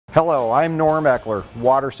Hello, I'm Norm Eckler,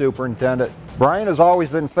 Water Superintendent. Bryan has always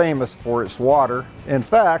been famous for its water. In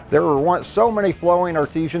fact, there were once so many flowing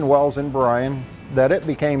artesian wells in Bryan that it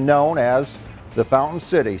became known as the Fountain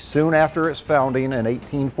City soon after its founding in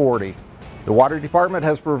 1840. The Water Department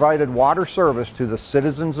has provided water service to the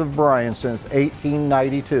citizens of Bryan since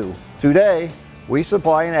 1892. Today, we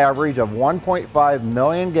supply an average of 1.5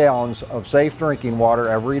 million gallons of safe drinking water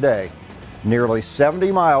every day. Nearly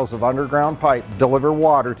 70 miles of underground pipe deliver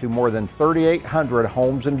water to more than 3,800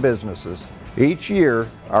 homes and businesses. Each year,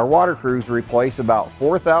 our water crews replace about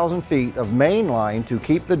 4,000 feet of main line to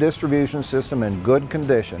keep the distribution system in good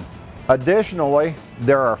condition. Additionally,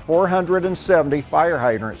 there are 470 fire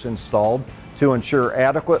hydrants installed to ensure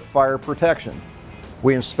adequate fire protection.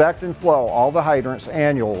 We inspect and flow all the hydrants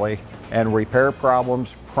annually and repair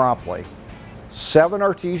problems promptly. 7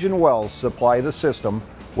 artesian wells supply the system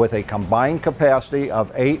with a combined capacity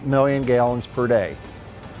of 8 million gallons per day.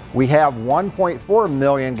 We have 1.4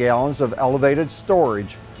 million gallons of elevated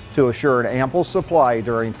storage to assure an ample supply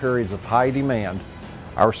during periods of high demand.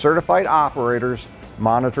 Our certified operators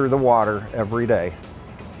monitor the water every day.